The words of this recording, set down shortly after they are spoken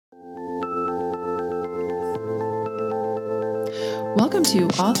Welcome to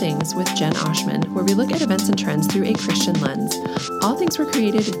All Things with Jen Oshman, where we look at events and trends through a Christian lens. All things were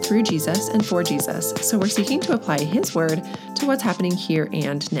created through Jesus and for Jesus, so we're seeking to apply His Word to what's happening here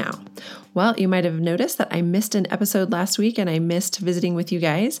and now. Well, you might have noticed that I missed an episode last week and I missed visiting with you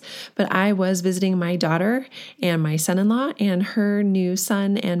guys, but I was visiting my daughter and my son-in-law and her new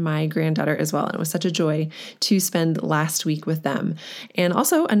son and my granddaughter as well. And it was such a joy to spend last week with them. And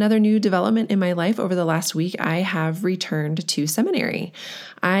also another new development in my life over the last week, I have returned to seminary.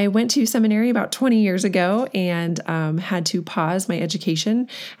 I went to seminary about 20 years ago and had to pause my education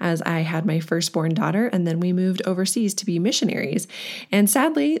as I had my firstborn daughter, and then we moved overseas to be missionaries. And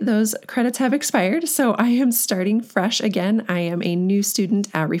sadly, those credits have expired, so I am starting fresh again. I am a new student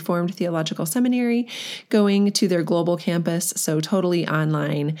at Reformed Theological Seminary, going to their global campus, so totally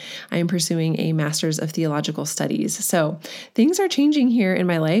online. I am pursuing a Master's of Theological Studies. So things are changing here in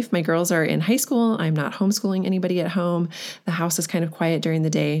my life. My girls are in high school. I'm not homeschooling anybody at home. The house is kind of quiet during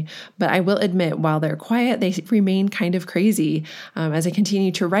the day, but I will admit, while they're quiet, they remain kind of crazy as I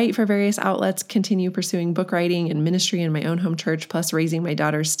continue to write for various outlets, continue pursuing book writing and ministry in my own home church, plus raising my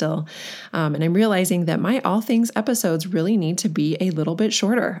daughters still. And I'm realizing that my All Things episodes really need to be a little bit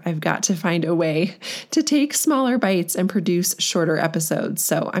shorter. I've got to find a way to take smaller bites and produce shorter episodes.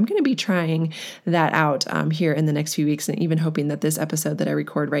 So I'm going to be trying that out here in the next few weeks, and even hoping that this episode that I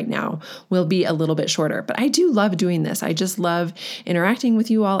record right now will be a little bit shorter. But I do love doing this. I just love interacting with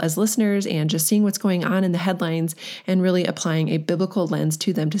you all as listeners and just seeing what's going on in the headlines and really applying a biblical lens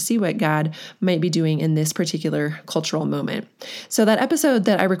to them to see what God might be doing in this particular cultural moment. So that episode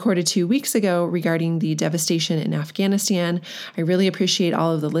that I recorded 2 weeks ago regarding the devastation in Afghanistan, I really appreciate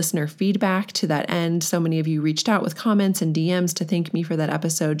all of the listener feedback to that end. So many of you reached out with comments and DMs to thank me for that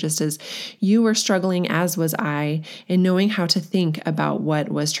episode, just as you were struggling, as was I, in knowing how to think about what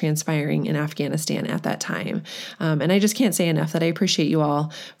was transpiring in Afghanistan at that time. And I just can't say enough that I appreciate you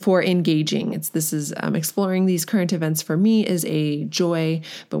all for engaging. Exploring these current events for me is a joy,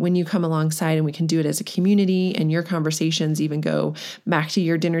 but when you come alongside and we can do it as a community and your conversations even go back to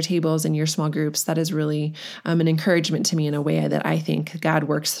your dinner tables and your small groups, that is really an encouragement to me in a way that I think God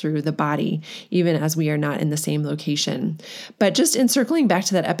works through the body, even as we are not in the same location. But just in circling back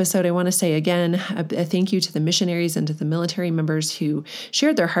to that episode, I want to say again, a thank you to the missionaries and to the military members who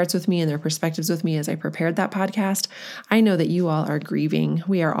shared their hearts with me and their perspectives with me as I prepared that podcast. I know that you all are grieving.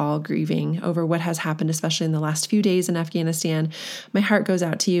 We are all grieving over what has happened, especially in the last few days in Afghanistan. My heart goes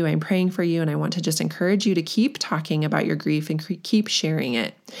out to you. I'm praying for you, and I want to just encourage you to keep talking about your grief and keep sharing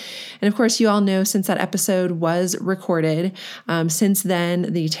it. And of course, you all know, since that episode was recorded, since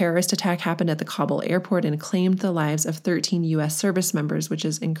then, the terrorist attack happened at the Kabul airport and claimed the lives of 13 U.S. service members, which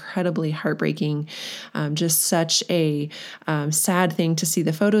is incredibly heartbreaking. Just such a sad thing to see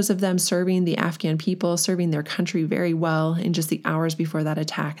the photos of them serving the Afghan people, serving their country very well in just the hours before that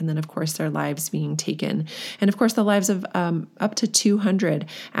attack. And then, of course, their lives being taken. And of course, the lives of up to 200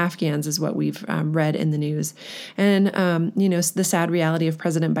 Afghans is what we've read in the news. And, the sad reality of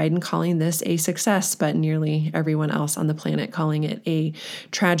President Biden calling this a success, but nearly everyone else on the planet calling it a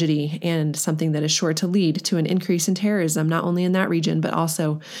tragedy and something that is sure to lead to an increase in terrorism, not only in that region, but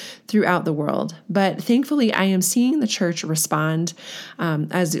also throughout the world. But thankfully, I am seeing the church respond.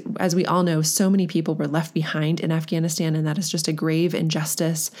 As we all know, so many people were left behind in Afghanistan, and that is just a grave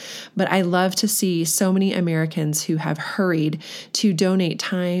injustice. But I love to see so many Americans who have hurried to donate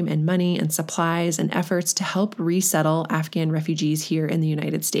time and money and supplies and efforts to help resettle Afghan refugees here in the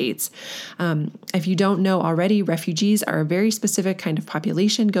United States. If you don't know already, refugees are a very specific kind of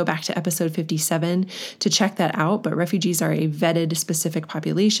population. Go back to episode 57 to check that out. But refugees are a vetted specific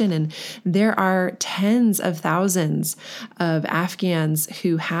population, and there are tens of thousands of Afghans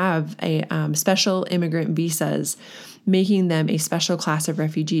who have a special immigrant visas, making them a special class of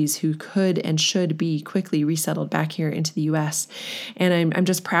refugees who could and should be quickly resettled back here into the U.S. And I'm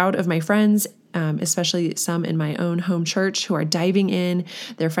just proud of my friends, especially some in my own home church, who are diving in.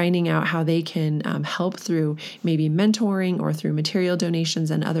 They're finding out how they can help through maybe mentoring or through material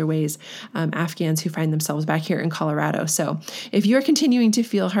donations and other ways, Afghans who find themselves back here in Colorado. So if you're continuing to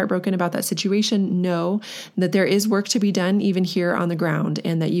feel heartbroken about that situation, know that there is work to be done even here on the ground,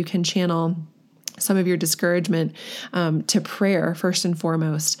 and that you can channel some of your discouragement to prayer first and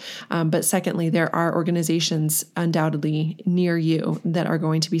foremost. But secondly, there are organizations undoubtedly near you that are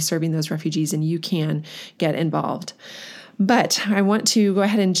going to be serving those refugees, and you can get involved. But I want to go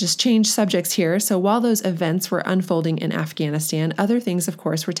ahead and just change subjects here. So while those events were unfolding in Afghanistan, other things, of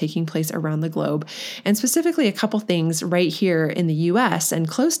course, were taking place around the globe. And specifically, a couple things right here in the U.S. and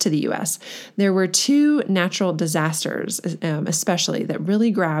close to the U.S. There were two natural disasters, especially, that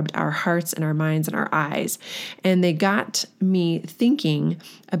really grabbed our hearts and our minds and our eyes. And they got me thinking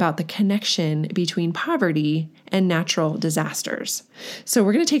about the connection between poverty and natural disasters. So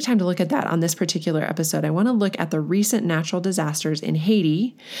we're going to take time to look at that on this particular episode. I want to look at the recent natural disasters in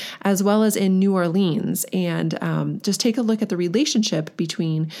Haiti, as well as in New Orleans, and just take a look at the relationship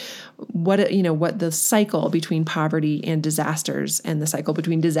between what the cycle between poverty and disasters, and the cycle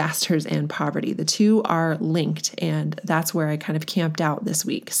between disasters and poverty. The two are linked, and that's where I kind of camped out this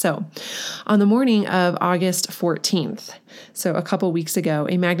week. So on the morning of August 14th, so a couple weeks ago,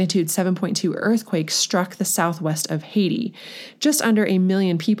 a magnitude 7.2 earthquake struck the southwest of Haiti. Just under 1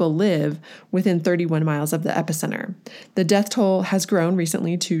 million people live within 31 miles of the epicenter. The death toll has grown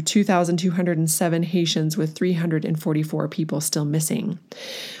recently to 2,207 Haitians, with 344 people still missing.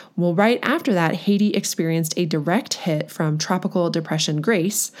 Well, right after that, Haiti experienced a direct hit from Tropical Depression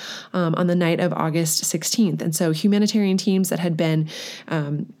Grace on the night of August 16th. And so humanitarian teams that had been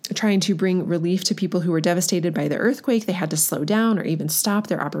trying to bring relief to people who were devastated by the earthquake, they had to slow down or even stop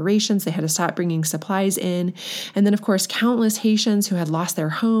their operations. They had to stop bringing supplies in. And then, of course, countless Haitians who had lost their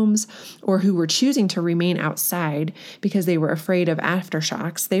homes or who were choosing to remain outside because they were afraid of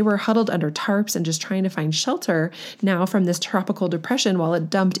aftershocks, they were huddled under tarps and just trying to find shelter now from this tropical depression, while it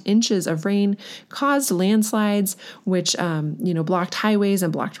dumped inches of rain, caused landslides, which blocked highways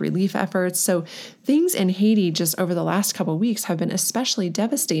and blocked relief efforts. So things in Haiti just over the last couple of weeks have been especially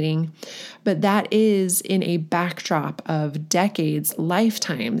devastating, but that is in a backdrop of decades,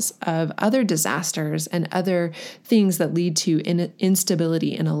 lifetimes of other disasters and other things that lead to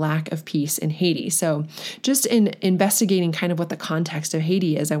instability and a lack of peace in Haiti. So just in investigating kind of what the context of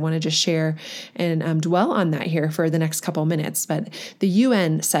Haiti is, I want to just share and dwell on that here for the next couple minutes. But the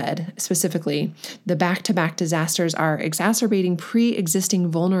UN said specifically, the back-to-back disasters are exacerbating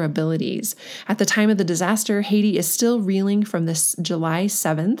pre-existing vulnerabilities. At the time of the disaster, Haiti is still reeling from this July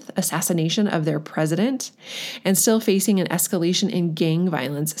 7th assassination of their president and still facing an escalation in gang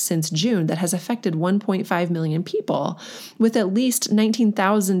violence since June that has affected 1.5 million people, with at least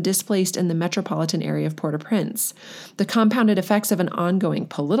 19,000 displaced in the metropolitan area of Port-au-Prince. The compounded effects of an ongoing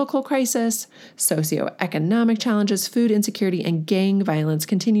political crisis, socioeconomic challenges, food insecurity, and gang violence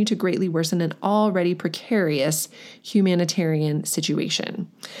continue to greatly worsen an already precarious humanitarian situation.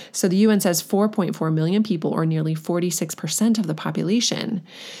 So the UN says 4.4 million people, or nearly 46% of the population,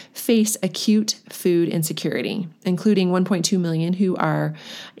 face acute food insecurity, including 1.2 million who are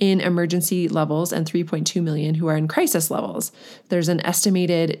in emergency levels and 3.2 million who are in crisis levels. There's an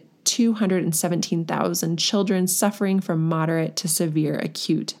estimated 217,000 children suffering from moderate to severe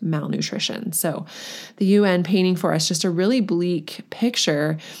acute malnutrition. So the UN painting for us just a really bleak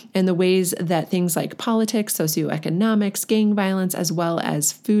picture in the ways that things like politics, socioeconomics, gang violence, as well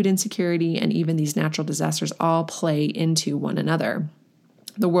as food insecurity, and even these natural disasters all play into one another.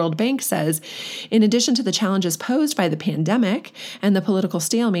 The World Bank says, in addition to the challenges posed by the pandemic and the political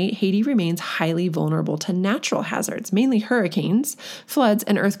stalemate, Haiti remains highly vulnerable to natural hazards, mainly hurricanes, floods,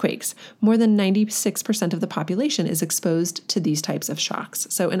 and earthquakes. More than 96% of the population is exposed to these types of shocks.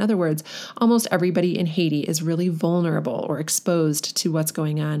 So in other words, almost everybody in Haiti is really vulnerable or exposed to what's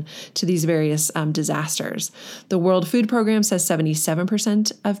going on to these various disasters. The World Food Program says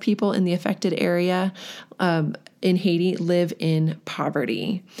 77% of people in the affected area in Haiti live in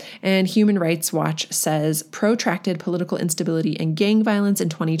poverty. And Human Rights Watch says protracted political instability and gang violence in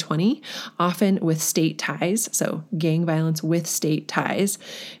 2020, often with state ties, so gang violence with state ties,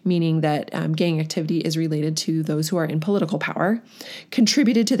 meaning that gang activity is related to those who are in political power,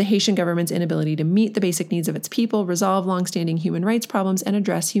 contributed to the Haitian government's inability to meet the basic needs of its people, resolve longstanding human rights problems, and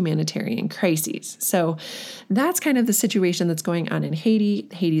address humanitarian crises. So that's kind of the situation that's going on in Haiti.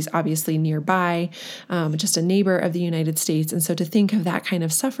 Haiti's obviously nearby, just a neighbor of the United States. And so to think of that kind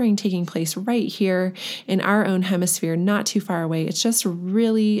of suffering taking place right here in our own hemisphere, not too far away, it's just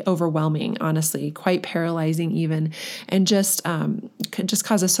really overwhelming, honestly, quite paralyzing even, and just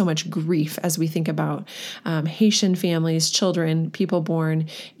causes so much grief as we think about Haitian families, children, people born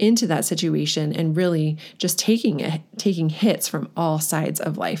into that situation, and really just taking hits from all sides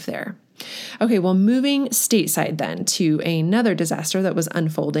of life there. Okay, well, moving stateside then to another disaster that was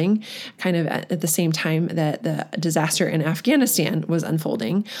unfolding kind of at the same time that the disaster in Afghanistan was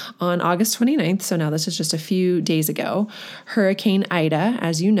unfolding on August 29th. So now this is just a few days ago. Hurricane Ida,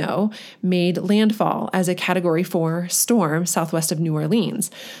 as you know, made landfall as a Category 4 storm southwest of New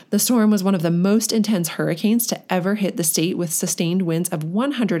Orleans. The storm was one of the most intense hurricanes to ever hit the state, with sustained winds of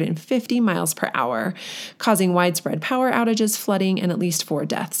 150 miles per hour, causing widespread power outages, flooding, and at least 4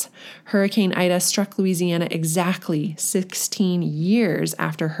 deaths. Hurricane Ida struck Louisiana exactly 16 years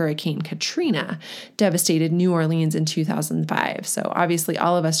after Hurricane Katrina devastated New Orleans in 2005. So obviously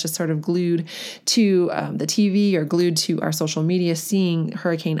all of us just sort of glued to the TV or glued to our social media, seeing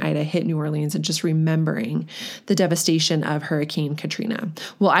Hurricane Ida hit New Orleans and just remembering the devastation of Hurricane Katrina.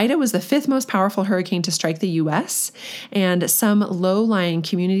 Well, Ida was the 5th most powerful hurricane to strike the U.S., and some low-lying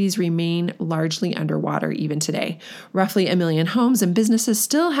communities remain largely underwater even today. Roughly 1 million homes and businesses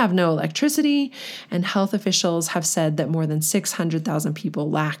still have no electricity, and health officials have said that more than 600,000 people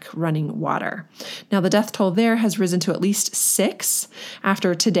lack running water. Now, the death toll there has risen to at least 6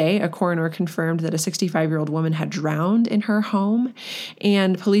 after today a coroner confirmed that a 65-year-old woman had drowned in her home.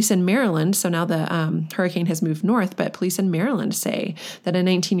 And police in Maryland, so now the hurricane has moved north, but police in Maryland say that a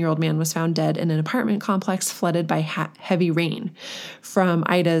 19-year-old man was found dead in an apartment complex flooded by heavy rain from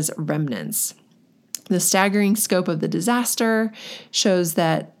Ida's remnants. The staggering scope of the disaster shows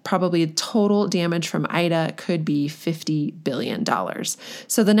that probably total damage from Ida could be $50 billion.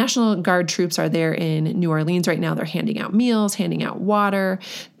 So the National Guard troops are there in New Orleans right now. They're handing out meals, handing out water,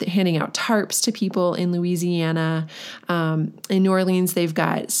 handing out tarps to people in Louisiana. In New Orleans, they've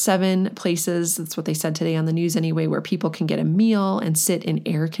got 7 places, that's what they said today on the news anyway, where people can get a meal and sit in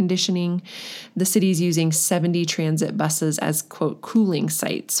air conditioning. The city's using 70 transit buses as, quote, cooling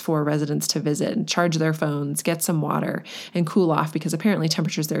sites for residents to visit and charge their phones, get some water, and cool off, because apparently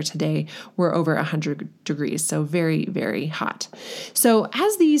temperatures there today were over 100 degrees. So very, very hot. So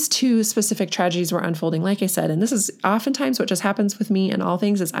as these 2 specific tragedies were unfolding, like I said, and this is oftentimes what just happens with me and all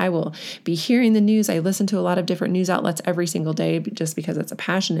things, is I will be hearing the news. I listen to a lot of different news outlets every single day just because it's a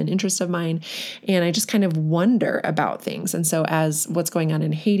passion and interest of mine. And I just kind of wonder about things. And so as what's going on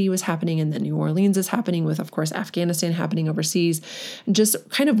in Haiti was happening, and then New Orleans is happening, with, of course, Afghanistan happening overseas, just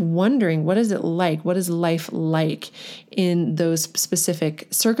kind of wondering, what is it like? What is life like in those specific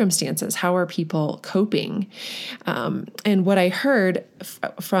circumstances? How are people coping? And what I heard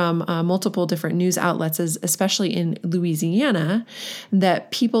from multiple different news outlets is, especially in Louisiana,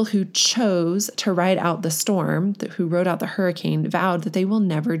 that people who chose to ride out the storm, who rode out the hurricane, vowed that they will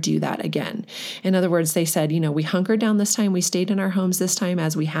never do that again. In other words, they said, we hunkered down this time, we stayed in our homes this time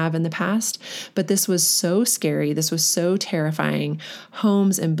as we have in the past, but this was so scary, this was so terrifying.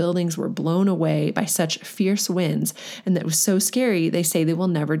 Homes and buildings were blown away by such fierce winds, and that was so scary, they say they will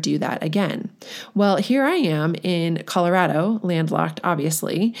never do that again. Well, here I am in Colorado, landlocked,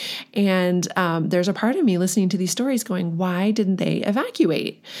 obviously, and there's a part of me listening to these stories going, why didn't they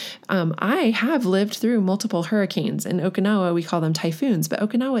evacuate? I have lived through multiple hurricanes. In Okinawa, we call them typhoons, but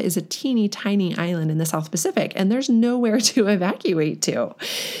Okinawa is a teeny tiny island in the South Pacific, and there's nowhere to evacuate to.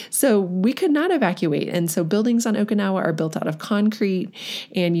 So we could not evacuate. And so buildings on Okinawa are built out of concrete,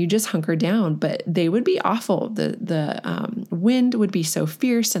 and you just hunker down, but they would be awful. The wind would be so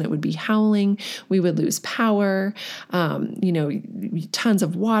fierce, and it would be howling. We would lose power. Tons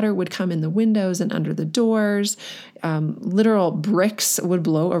of water would come in the windows and under the doors. Literal bricks would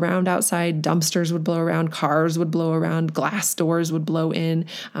blow around outside. Dumpsters would blow around. Cars would blow around. Glass doors would blow in.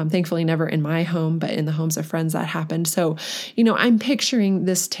 Thankfully, never in my home, but in the homes of friends that happened. So, I'm picturing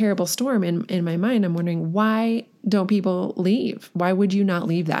this terrible storm in my mind. I'm wondering, why don't people leave? Why would you not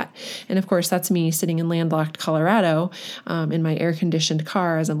leave that? And of course, that's me sitting in landlocked Colorado in my air-conditioned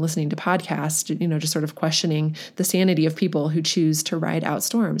car as I'm listening to podcasts, just sort of questioning the sanity of people who choose to ride out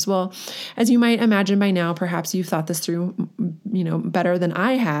storms. Well, as you might imagine by now, perhaps you've thought this through, better than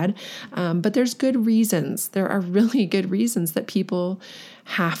I had, but there's good reasons. There are really good reasons that people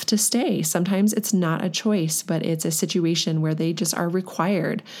have to stay. Sometimes it's not a choice, but it's a situation where they just are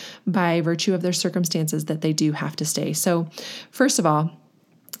required by virtue of their circumstances that they do have to stay. So first of all,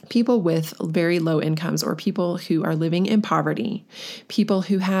 people with very low incomes, or people who are living in poverty, people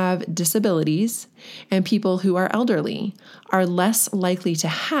who have disabilities, and people who are elderly are less likely to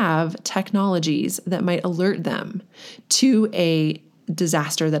have technologies that might alert them to a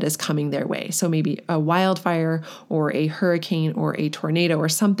disaster that is coming their way. So maybe a wildfire or a hurricane or a tornado or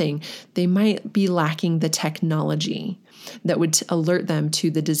something, they might be lacking the technology. that would alert them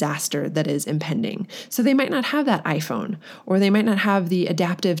to the disaster that is impending. So they might not have that iPhone, or they might not have the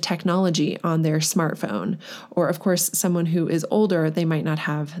adaptive technology on their smartphone. Or of course, someone who is older, they might not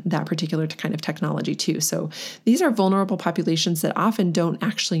have that particular kind of technology too. So these are vulnerable populations that often don't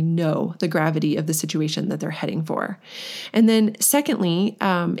actually know the gravity of the situation that they're heading for. And then secondly,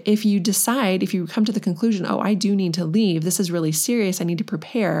 if you come to the conclusion, oh, I do need to leave, this is really serious, I need to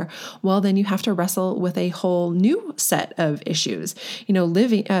prepare, well, then you have to wrestle with a whole new set of issues.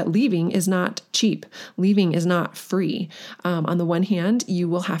 Leaving is not cheap. Leaving is not free. On the one hand, you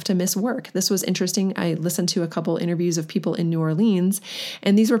will have to miss work. This was interesting. I listened to a couple interviews of people in New Orleans,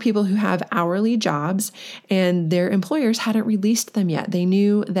 and these were people who have hourly jobs, and their employers hadn't released them yet. They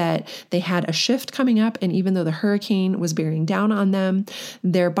knew that they had a shift coming up, and even though the hurricane was bearing down on them,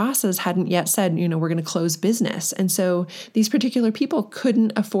 their bosses hadn't yet said, we're going to close business. And so these particular people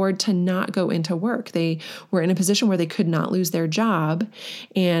couldn't afford to not go into work. They were in a position where they could not lose their job,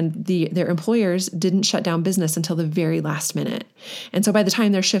 and their employers didn't shut down business until the very last minute. And so by the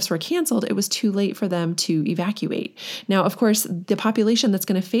time their shifts were canceled, it was too late for them to evacuate. Now, of course, the population that's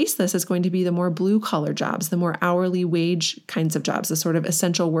going to face this is going to be the more blue-collar jobs, the more hourly wage kinds of jobs, the sort of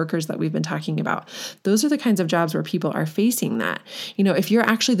essential workers that we've been talking about. Those are the kinds of jobs where people are facing that. If you're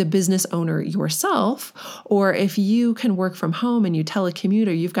actually the business owner yourself, or if you can work from home and you telecommute,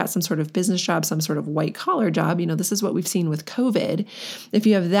 or you've got some sort of business job, some sort of white-collar job, this is what we've seen with COVID. If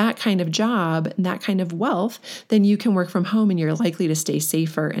you have that kind of job, that kind of wealth, then you can work from home and you're likely to stay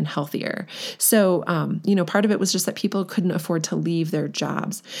safer and healthier. So, part of it was just that people couldn't afford to leave their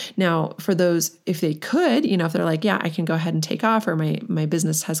jobs. Now, for those, if they could, if they're like, yeah, I can go ahead and take off, or my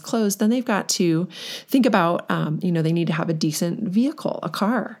business has closed, then they've got to think about, they need to have a decent vehicle, a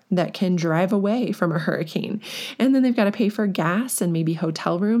car that can drive away from a hurricane. And then they've got to pay for gas and maybe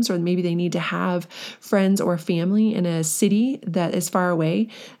hotel rooms, or maybe they need to have friends or family in a city that is far away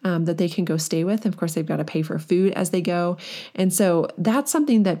that they can go stay with. Of course, they've got to pay for food as they go. And so that's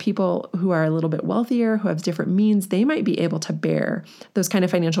something that people who are a little bit wealthier, who have different means, they might be able to bear those kind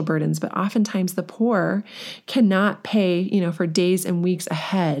of financial burdens. But oftentimes the poor cannot pay, for days and weeks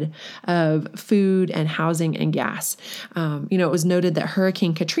ahead of food and housing and gas. It was noted that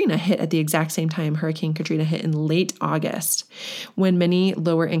Hurricane Katrina hit at the exact same time. Hurricane Katrina hit in late August, when many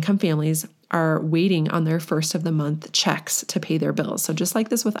lower income families are waiting on their first of the month checks to pay their bills. So just like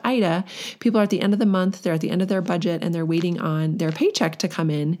this with Ida, people are at the end of the month, they're at the end of their budget, and they're waiting on their paycheck to come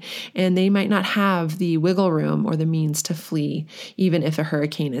in, and they might not have the wiggle room or the means to flee, even if a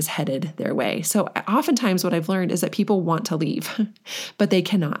hurricane is headed their way. So oftentimes what I've learned is that people want to leave, but they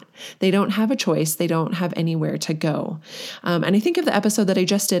cannot. They don't have a choice. They don't have anywhere to go. And I think of the episode that I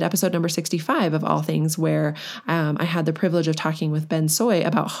just did, episode number 65 of all things, where I had the privilege of talking with Ben Soy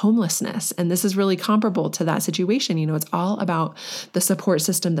about homelessness. And this is really comparable to that situation. It's all about the support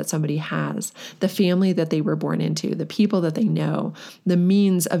system that somebody has, the family that they were born into, the people that they know, the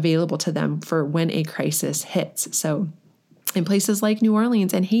means available to them for when a crisis hits. So in places like New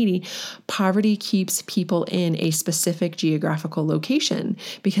Orleans and Haiti, poverty keeps people in a specific geographical location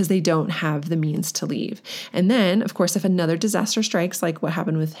because they don't have the means to leave. And then, of course, if another disaster strikes, like what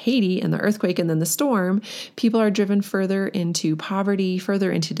happened with Haiti and the earthquake and then the storm, people are driven further into poverty, further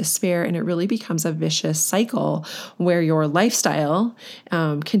into despair, and it really becomes a vicious cycle where your lifestyle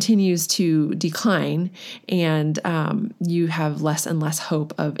continues to decline, and you have less and less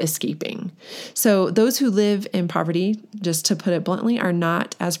hope of escaping. So those who live in poverty, just to put it bluntly, are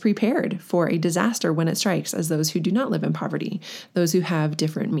not as prepared for a disaster when it strikes as those who do not live in poverty, those who have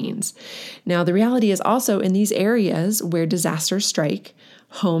different means. Now, the reality is also in these areas where disasters strike,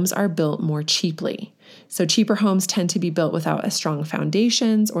 homes are built more cheaply. So cheaper homes tend to be built without as strong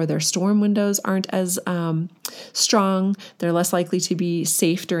foundations, or their storm windows aren't as strong. They're less likely to be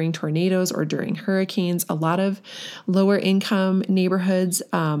safe during tornadoes or during hurricanes. A lot of lower income neighborhoods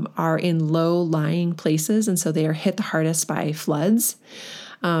are in low-lying places, and so they are hit the hardest by floods.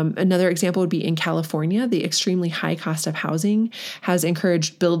 Another example would be in California. The extremely high cost of housing has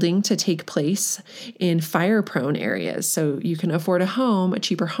encouraged building to take place in fire-prone areas. So you can afford a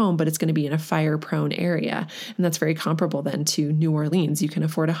cheaper home, but it's going to be in a fire-prone area. And that's very comparable then to New Orleans. You can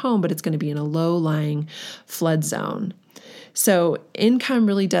afford a home, but it's going to be in a low-lying flood zone. So income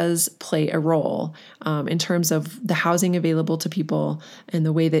really does play a role in terms of the housing available to people and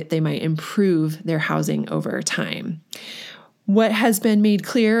the way that they might improve their housing over time. What has been made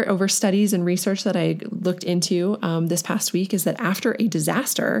clear over studies and research that I looked into this past week is that after a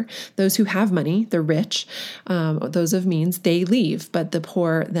disaster, those who have money, the rich, those of means, they leave, but the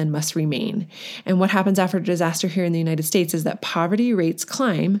poor then must remain. And what happens after a disaster here in the United States is that poverty rates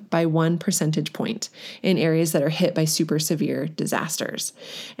climb by 1 percentage point in areas that are hit by super severe disasters.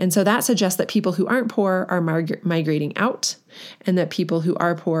 And so that suggests that people who aren't poor are migrating out, and that people who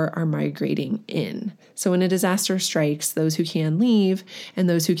are poor are migrating in. So when a disaster strikes, those who can leave and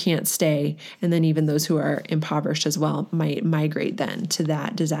those who can't stay, and then even those who are impoverished as well, might migrate then to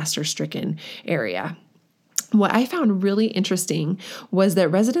that disaster-stricken area. What I found really interesting was that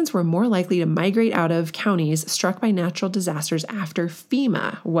residents were more likely to migrate out of counties struck by natural disasters after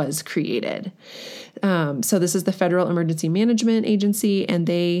FEMA was created. So this is the Federal Emergency Management Agency, and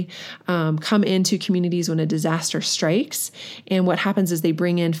they come into communities when a disaster strikes. And what happens is they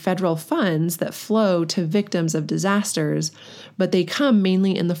bring in federal funds that flow to victims of disasters, but they come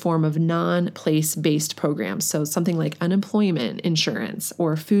mainly in the form of non-place-based programs. So something like unemployment insurance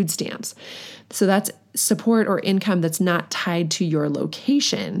or food stamps. So that's support or income that's not tied to your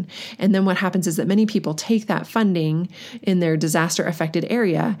location. And then what happens is that many people take that funding in their disaster affected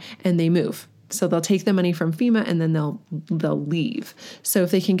area and they move. So they'll take the money from FEMA and then they'll leave. So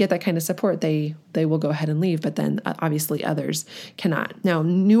if they can get that kind of support, they will go ahead and leave, but then obviously others cannot. Now,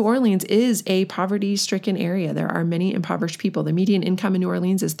 New Orleans is a poverty-stricken area. There are many impoverished people. The median income in New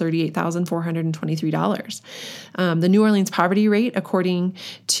Orleans is $38,423. The New Orleans poverty rate, according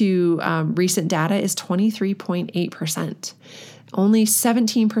to recent data, is 23.8%. Only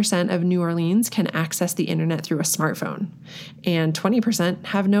 17% of New Orleans can access the internet through a smartphone, and 20%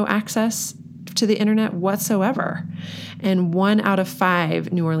 have no access to the internet whatsoever. And 1 out of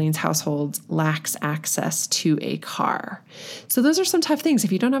 5 New Orleans households lacks access to a car. So those are some tough things.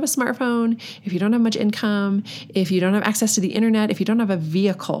 If you don't have a smartphone, if you don't have much income, if you don't have access to the internet, if you don't have a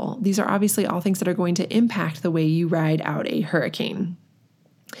vehicle, these are obviously all things that are going to impact the way you ride out a hurricane.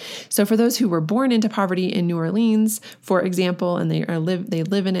 So for those who were born into poverty in New Orleans, for example, and they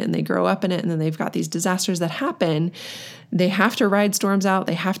live in it and they grow up in it, and then they've got these disasters that happen, they have to ride storms out,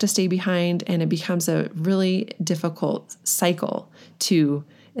 they have to stay behind, and it becomes a really difficult cycle to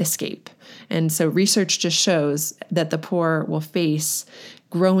escape. And so research just shows that the poor will face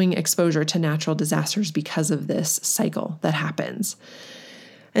growing exposure to natural disasters because of this cycle that happens.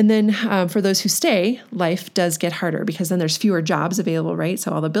 And then for those who stay, life does get harder because then there's fewer jobs available, right?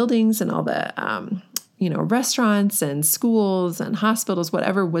 So all the buildings and all the restaurants and schools and hospitals,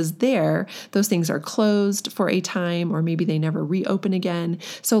 whatever was there, those things are closed for a time, or maybe they never reopen again.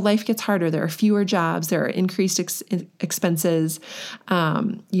 So life gets harder. There are fewer jobs. There are increased expenses.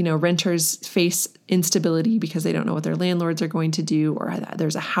 Renters face instability because they don't know what their landlords are going to do, or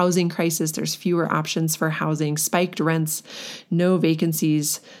there's a housing crisis. There's fewer options for housing, spiked rents, no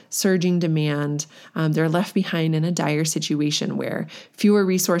vacancies, surging demand. They're left behind in a dire situation where fewer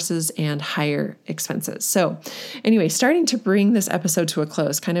resources and higher expenses. So anyway, starting to bring this episode to a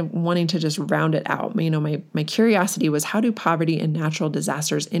close, kind of wanting to just round it out. My curiosity was, how do poverty and natural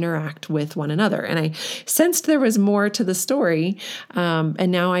disasters interact with one another? And I sensed there was more to the story. And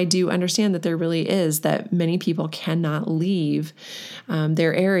now I do understand that there really is, that many people cannot leave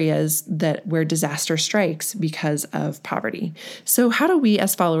their areas where disaster strikes because of poverty. So how do we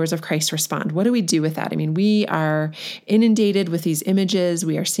as followers of Christ respond? What do we do with that? I mean, we are inundated with these images.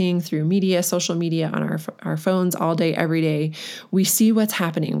 We are seeing through media, social media, on our phones all day, every day. We see what's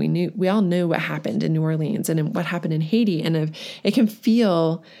happening. We all know what happened in New Orleans and what happened in Haiti. And it can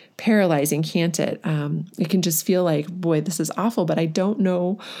feel paralyzing, can't it? It can just feel like, boy, this is awful, but I don't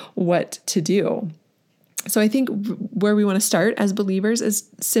know what to do. So I think where we want to start as believers is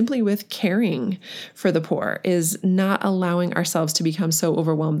simply with caring for the poor, is not allowing ourselves to become so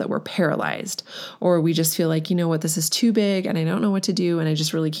overwhelmed that we're paralyzed, or we just feel like, you know what, this is too big and I don't know what to do and I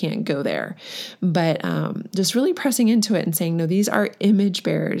just really can't go there. But just really pressing into it and saying, no, these are image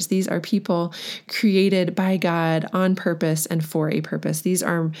bearers. These are people created by God on purpose and for a purpose. These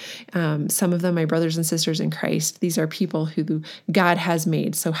are some of them, my brothers and sisters in Christ. These are people who God has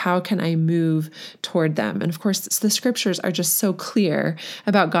made. So how can I move toward them? And of course, the scriptures are just so clear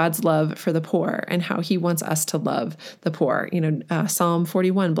about God's love for the poor and how he wants us to love the poor. Psalm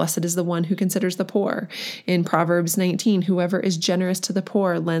 41, blessed is the one who considers the poor. In Proverbs 19, whoever is generous to the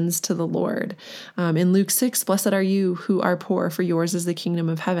poor lends to the Lord. In Luke 6, blessed are you who are poor, for yours is the kingdom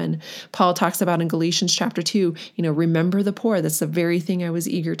of heaven. Paul talks about in Galatians chapter 2, remember the poor. That's the very thing I was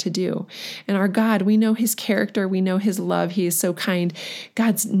eager to do. And our God, we know his character. We know his love. He is so kind.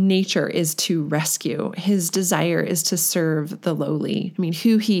 God's nature is to rescue. his desire is to serve the lowly. I mean,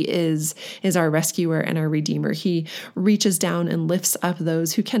 who he is our rescuer and our redeemer. He reaches down and lifts up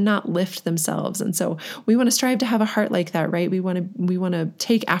those who cannot lift themselves. And so we want to strive to have a heart like that, right? We want to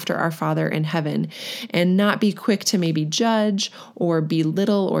take after our Father in heaven and not be quick to maybe judge or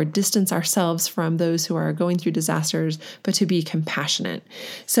belittle or distance ourselves from those who are going through disasters, but to be compassionate.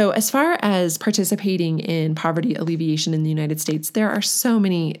 So as far as participating in poverty alleviation in the United States, there are so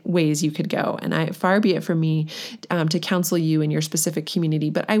many ways you could go. And far be it from me to counsel you in your specific community.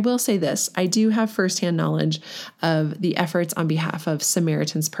 But I will say this, I do have firsthand knowledge of the efforts on behalf of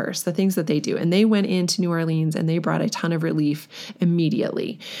Samaritan's Purse, the things that they do. And they went into New Orleans and they brought a ton of relief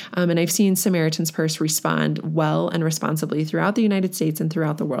immediately. And I've seen Samaritan's Purse respond well and responsibly throughout the United States and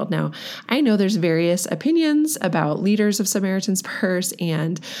throughout the world. Now, I know there's various opinions about leaders of Samaritan's Purse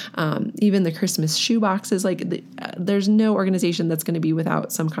and even the Christmas shoe boxes. There's no organization that's going to be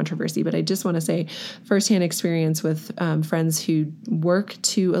without some controversy, but I just want to say firsthand experience with friends who work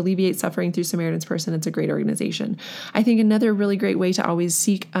to alleviate suffering through Samaritan's Purse, and it's a great organization. I think another really great way to always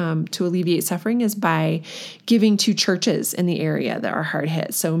seek to alleviate suffering is by giving to churches in the area that are hard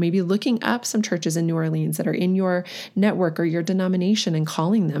hit. So maybe looking up some churches in New Orleans that are in your network or your denomination and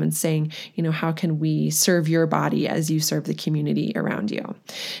calling them and saying, how can we serve your body as you serve the community around you?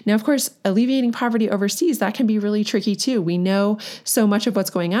 Now, of course, alleviating poverty overseas, that can be really tricky too. We know so much of what's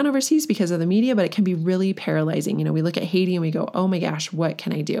going on overseas because of the media, but it can be really paralyzing. We look at Haiti and we go, oh my gosh, what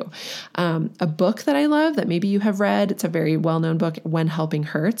can I do? A book that I love that maybe you have read, it's a very well-known book, When Helping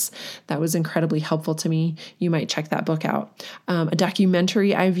Hurts. That was incredibly helpful to me. You might check that book out. A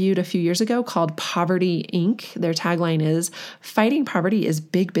documentary I viewed a few years ago called Poverty Inc. Their tagline is, fighting poverty is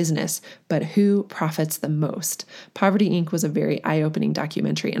big business, but who profits the most? Poverty Inc. was a very eye-opening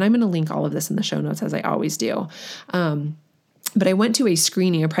documentary. And I'm going to link all of this in the show notes as I always do. But I went to a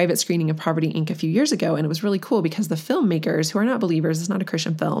private screening of Poverty Inc. a few years ago, and it was really cool because the filmmakers, who are not believers, it's not a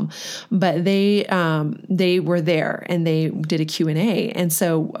Christian film, but they were there and they did a Q&A. And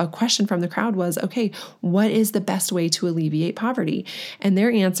so a question from the crowd was, okay, what is the best way to alleviate poverty? And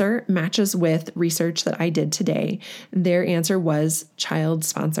their answer matches with research that I did today. Their answer was child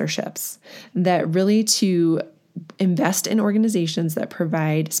sponsorships, that really to invest in organizations that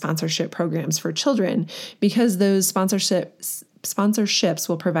provide sponsorship programs for children, because those sponsorships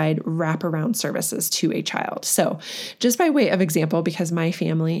will provide wraparound services to a child. So just by way of example, because my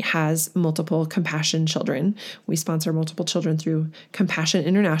family has multiple Compassion children, we sponsor multiple children through Compassion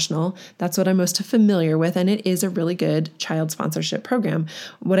International. That's what I'm most familiar with, and it is a really good child sponsorship program.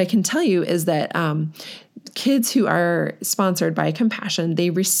 What I can tell you is that kids who are sponsored by Compassion, they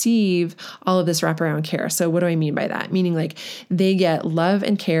receive all of this wraparound care. So what do I mean by that? Meaning they get love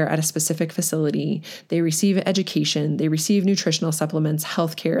and care at a specific facility. They receive education. They receive nutritional supplements,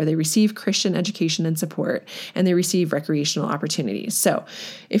 healthcare. They receive Christian education and support, and they receive recreational opportunities. So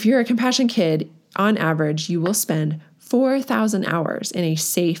if you're a Compassion kid, on average, you will spend 4,000 hours in a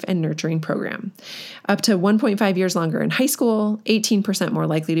safe and nurturing program, up to 1.5 years longer in high school, 18% more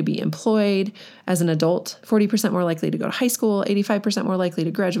likely to be employed as an adult, 40% more likely to go to high school, 85% more likely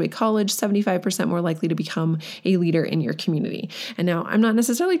to graduate college, 75% more likely to become a leader in your community. And now I'm not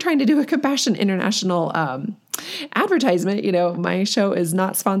necessarily trying to do a Compassion International advertisement. My show is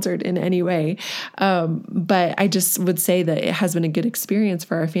not sponsored in any way. But I just would say that it has been a good experience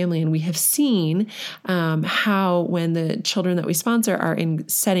for our family. And we have seen how when the children that we sponsor are in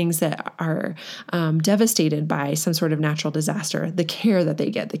settings that are devastated by some sort of natural disaster, the care that they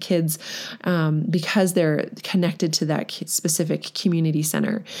get, the kids, because they're connected to that specific community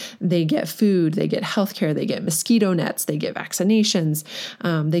center, they get food, they get healthcare, they get mosquito nets, they get vaccinations,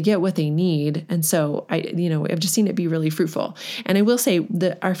 they get what they need. And so I've just seen it be really fruitful. And I will say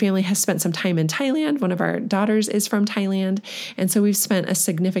that our family has spent some time in Thailand. One of our daughters is from Thailand. And so we've spent a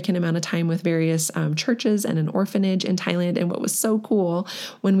significant amount of time with various churches and an orphanage in Thailand. And what was so cool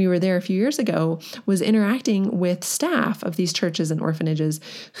when we were there a few years ago was interacting with staff of these churches and orphanages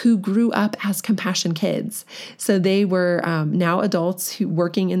who grew up as Compassion kids. So they were now adults who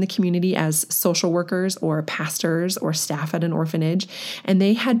working in the community as social workers or pastors or staff at an orphanage. And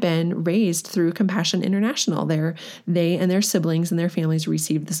they had been raised through Compassion International. They and their siblings and their families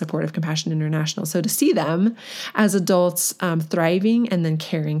received the support of Compassion International. So to see them as adults thriving and then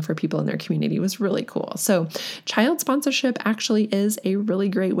caring for people in their community was really cool. So child sponsorship actually is a really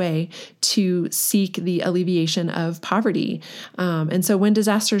great way to seek the alleviation of poverty. And so when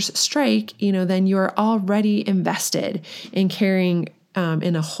disasters strike, then you're already invested in caring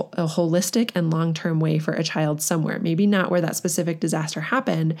in a holistic and long-term way for a child somewhere. Maybe not where that specific disaster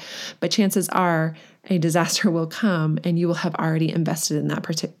happened, but chances are a disaster will come and you will have already invested in that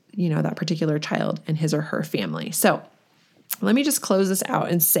that particular child and his or her family. So let me just close this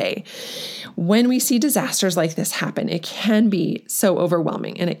out and say, when we see disasters like this happen, it can be so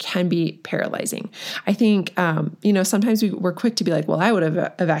overwhelming and it can be paralyzing. I think, sometimes we're quick to be like, well, I would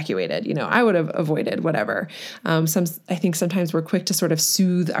have evacuated, I would have avoided whatever. I think sometimes we're quick to sort of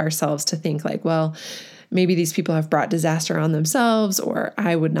soothe ourselves to think like, well, maybe these people have brought disaster on themselves, or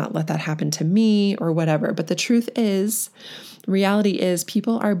I would not let that happen to me, or whatever. But the truth is, reality is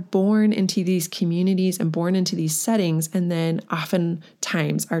people are born into these communities and born into these settings, and then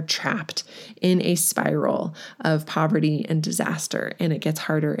oftentimes are trapped in a spiral of poverty and disaster, and it gets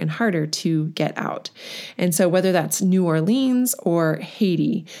harder and harder to get out. And so whether that's New Orleans or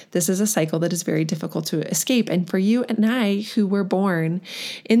Haiti, this is a cycle that is very difficult to escape. And for you and I, who were born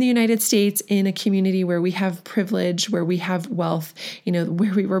in the United States in a community where we have privilege, where we have wealth,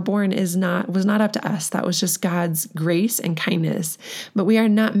 where we were born was not up to us. That was just God's grace and kindness. But we are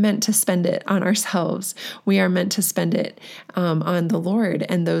not meant to spend it on ourselves. We are meant to spend it on the Lord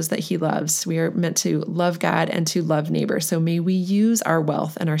and those that He loves. We are meant to love God and to love neighbor. So may we use our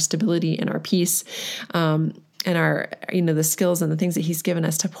wealth and our stability and our peace and our, the skills and the things that He's given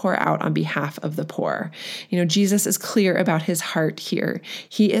us to pour out on behalf of the poor. Jesus is clear about His heart here.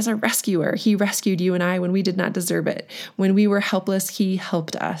 He is a rescuer. He rescued you and I when we did not deserve it. When we were helpless, He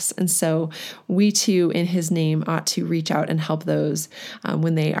helped us. And so we too, in His name, ought to reach out and help those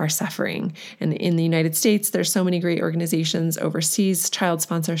when they are suffering. And in the United States, there's so many great organizations overseas. Child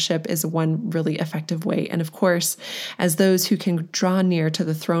sponsorship is one really effective way. And of course, as those who can draw near to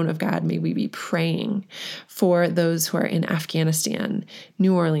the throne of God, may we be praying for those who are in Afghanistan,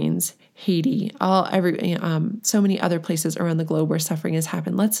 New Orleans, Haiti, so many other places around the globe where suffering has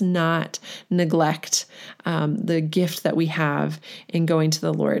happened. Let's not neglect the gift that we have in going to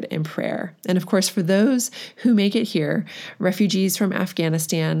the Lord in prayer. And of course, for those who make it here, refugees from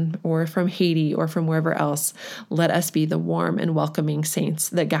Afghanistan or from Haiti or from wherever else, let us be the warm and welcoming saints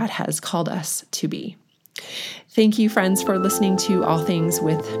that God has called us to be. Thank you, friends, for listening to All Things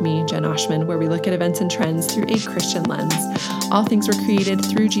with me, Jen Oshman, where we look at events and trends through a Christian lens. All things were created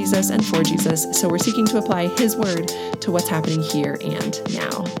through Jesus and for Jesus, so we're seeking to apply His word to what's happening here and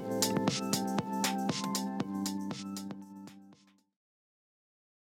now.